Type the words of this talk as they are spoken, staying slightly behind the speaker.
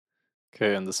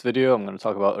Okay, in this video, I'm going to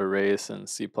talk about arrays in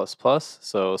C++.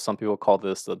 So some people call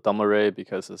this the dumb array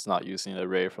because it's not using an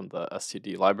array from the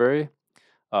std library.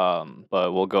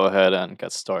 But we'll go ahead and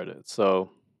get started. So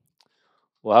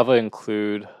we'll have an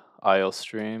include IO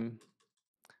stream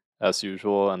as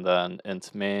usual, and then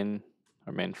int main,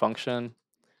 our main function,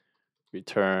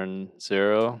 return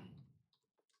 0.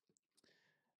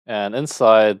 And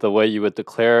inside, the way you would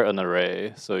declare an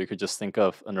array, so you could just think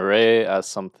of an array as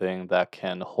something that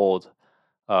can hold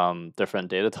different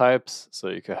data types. So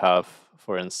you could have,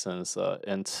 for instance,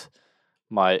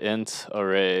 my int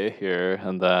array here,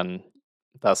 and then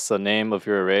that's the name of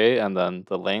your array, and then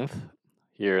the length.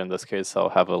 Here in this case, I'll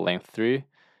have a length 3.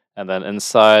 And then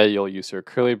inside, you'll use your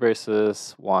curly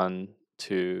braces, 1,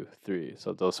 2, 3.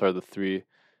 So those are the 3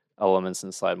 elements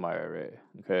inside my array,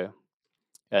 okay?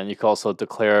 And you can also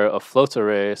declare a float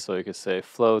array, so you could say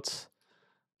float,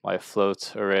 my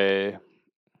float array,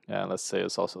 and let's say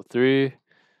it's also 3.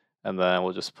 And then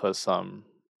we'll just put some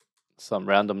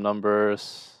random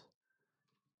numbers.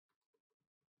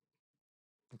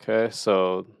 Okay,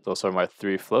 so those are my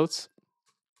 3 floats.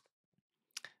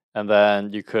 And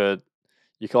then you could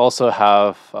also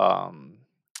have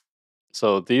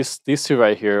so these two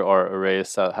right here are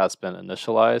arrays that has been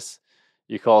initialized.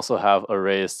 You could also have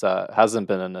arrays that hasn't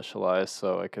been initialized.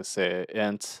 So I could say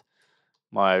int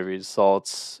my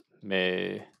results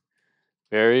may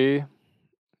vary.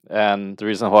 And the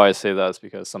reason why I say that is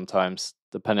because sometimes,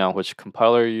 depending on which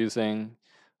compiler you're using,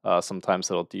 sometimes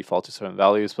it'll default to certain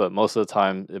values, but most of the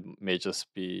time it may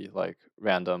just be like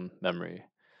random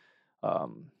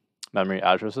um, memory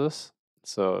addresses.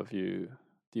 So if you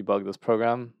debug this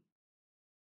program,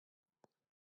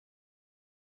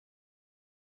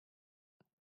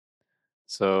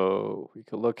 so we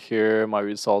could look here, my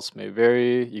results may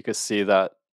vary. You could see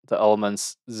that the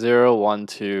elements 0, 1,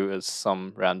 2 is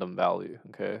some random value,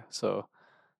 okay? So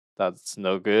that's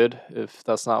no good if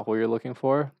that's not what you're looking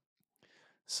for.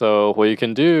 So what you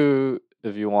can do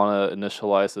if you want to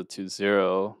initialize it to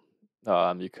 0,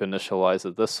 you can initialize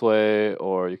it this way,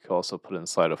 or you can also put it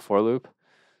inside a for loop.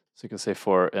 So you can say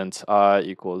for int I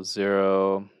equals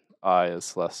 0, I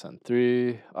is less than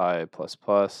 3, I plus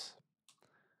plus.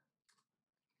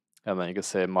 And then you can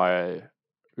say my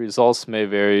results may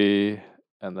vary,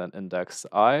 and then index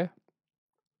I,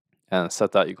 and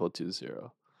set that equal to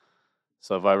 0.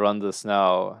 So if I run this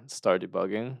now and start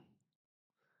debugging,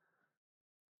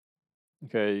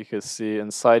 okay, you can see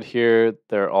inside here,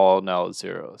 they're all now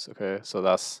zeros, okay? So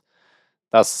that's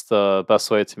the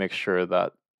best way to make sure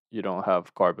that you don't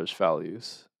have garbage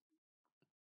values.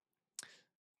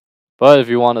 But if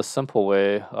you want a simple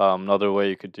way, another way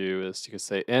you could do is you could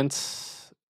say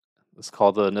int, it's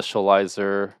called the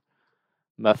initializer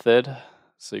method.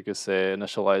 So you could say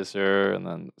initializer and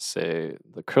then say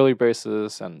the curly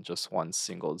braces and just one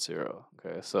single 0,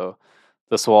 okay? So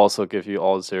this will also give you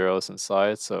all zeros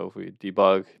inside. So if we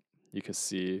debug, you can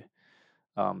see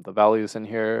the values in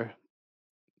here.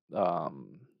 The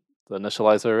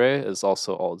initializer array is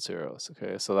also all zeros,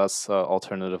 okay? So that's an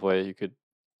alternative way you could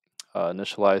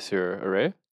initialize your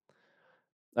array.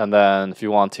 And then if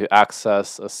you want to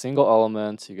access a single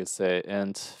element, you could say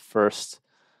int first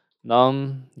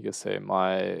num. You could say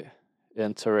my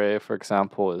int array, for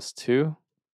example, is 2.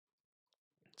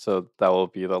 So that will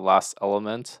be the last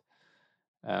element.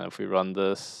 And if we run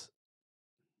this,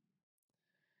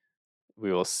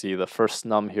 we will see the first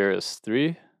num here is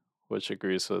 3, which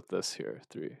agrees with this here,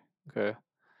 3, okay?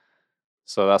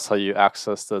 So that's how you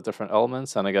access the different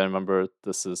elements. And again, remember,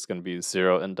 this is going to be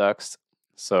 0 indexed.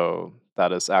 So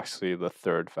that is actually the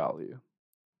third value.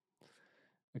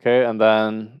 Okay, and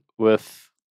then with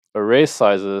array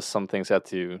sizes, some things you have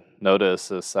to notice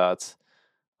is that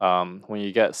when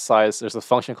you get size, there's a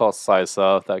function called size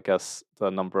of that gets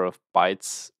the number of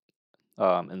bytes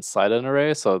inside an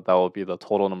array. So that will be the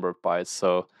total number of bytes.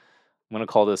 So I'm going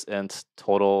to call this int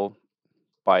total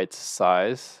byte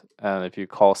size. And if you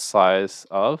call size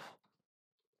of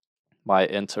my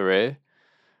int array,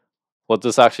 what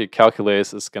this actually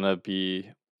calculates is going to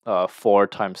be 4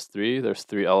 times 3. There's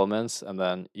 3 elements, and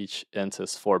then each int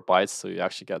is 4 bytes, so you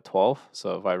actually get 12.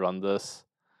 So if I run this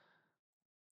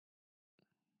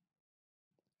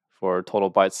for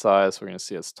total byte size, we're going to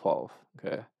see it's 12.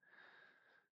 Okay.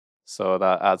 So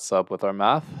that adds up with our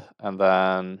math. And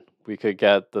then we could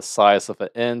get the size of an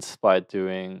int by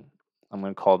doing, I'm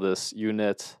going to call this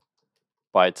unit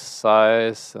byte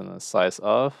size and the size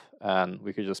of, and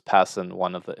we could just pass in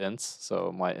one of the ints.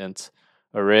 So my int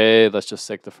array, let's just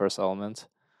take the first element.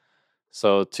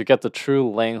 So to get the true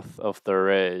length of the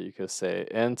array, you could say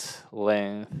int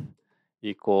length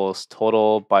equals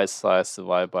total byte size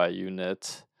divided by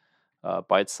unit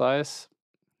byte size,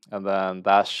 and then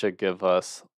that should give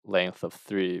us length of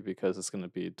 3 because it's going to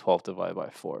be 12 divided by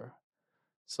 4.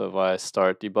 So if I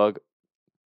start debug,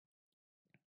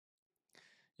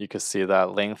 you can see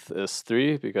that length is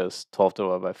 3 because 12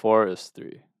 divided by 4 is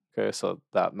 3. Okay, so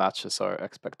that matches our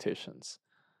expectations.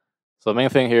 So the main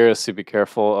thing here is to be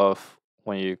careful of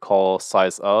when you call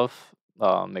size of,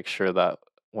 make sure that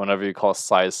whenever you call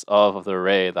size of the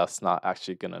array, that's not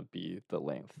actually going to be the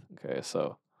length. Okay,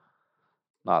 so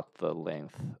not the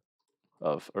length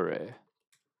of array.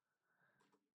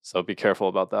 So be careful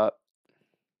about that.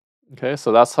 Okay,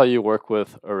 so that's how you work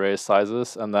with array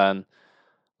sizes. And then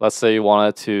let's say you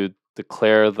wanted to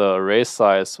declare the array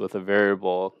size with a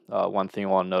variable. One thing you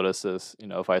want to notice is,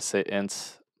 if I say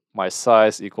int my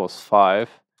size equals 5,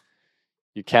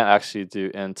 you can't actually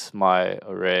do int my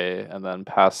array and then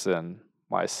pass in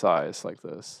my size like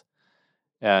this.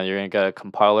 And you're going to get a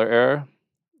compiler error.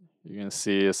 You can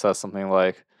see it says something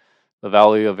like, the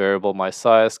value of variable my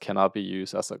size cannot be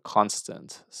used as a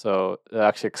constant. So it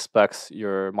actually expects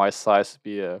your my size to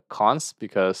be a const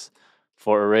because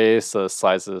for arrays the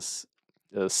size is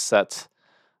set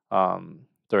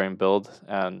during build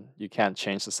and you can't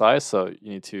change the size. So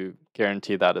you need to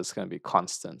guarantee that it's going to be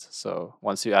constant. So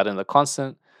once you add in the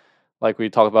constant, like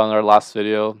we talked about in our last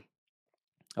video,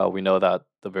 we know that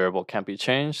the variable can't be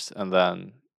changed, and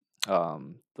then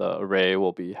the array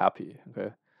will be happy.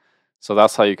 Okay. So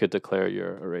that's how you could declare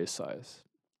your array size.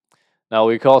 Now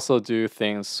we could also do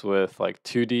things with like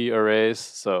 2D arrays.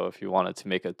 So if you wanted to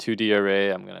make a 2D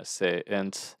array, I'm gonna say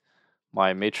int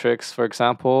my matrix, for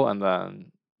example, and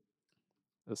then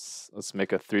let's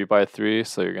make a 3 by 3.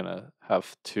 So you're gonna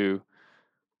have 2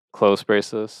 close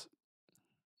braces,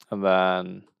 and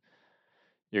then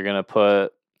you're gonna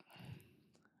put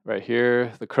right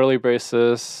here the curly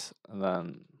braces, and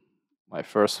then my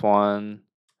first one,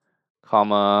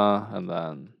 comma, and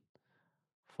then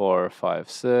 4, 5,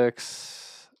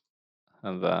 6,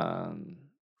 and then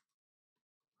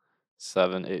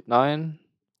 7, 8, 9.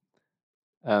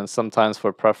 And sometimes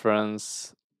for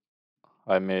preference,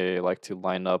 I may like to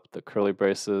line up the curly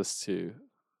braces to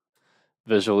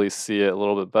visually see it a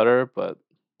little bit better, but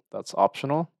that's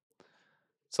optional.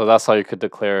 So that's how you could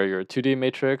declare your 2D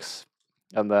matrix.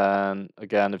 And then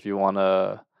again, if you want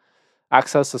to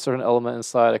access a certain element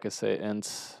inside, I could say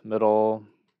int middle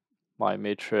my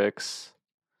matrix.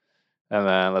 And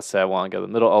then let's say I want to get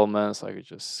the middle element, so I could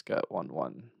just get 1,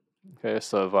 1. Okay,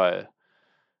 so if I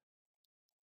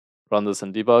run this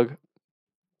in debug,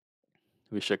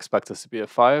 we should expect this to be a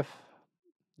 5.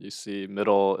 You see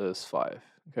middle is 5,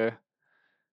 okay?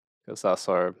 Because that's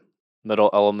our middle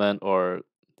element or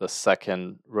the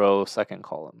second row, second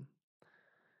column.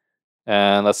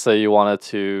 And let's say you wanted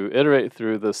to iterate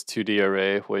through this 2D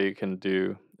array. What you can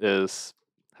do is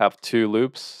have 2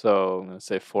 loops. So I'm going to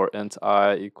say for int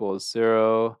I equals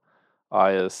 0,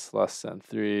 I is less than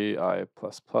 3, I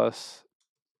plus plus.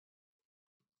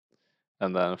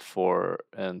 And then for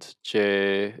int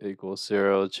j equals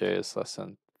 0, j is less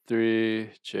than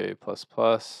 3, j plus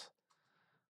plus.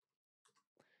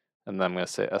 And then I'm going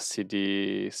to say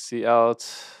std cout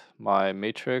my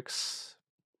matrix,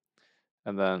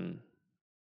 and then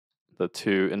the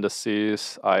 2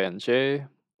 indices I and j.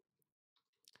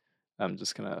 I'm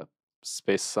just going to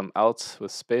space some out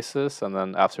with spaces, and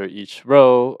then after each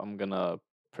row, I'm going to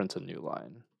print a new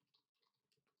line.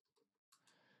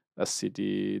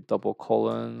 std double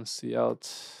colon cout.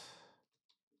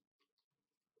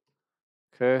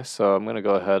 Okay, so I'm going to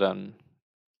go ahead and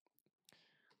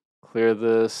clear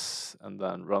this and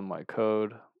then run my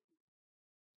code.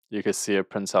 You can see it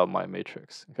prints out my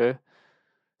matrix. Okay,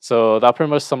 so that pretty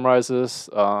much summarizes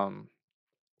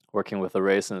working with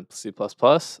arrays in C++.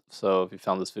 So if you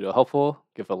found this video helpful,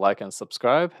 give a like and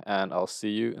subscribe, and I'll see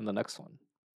you in the next one.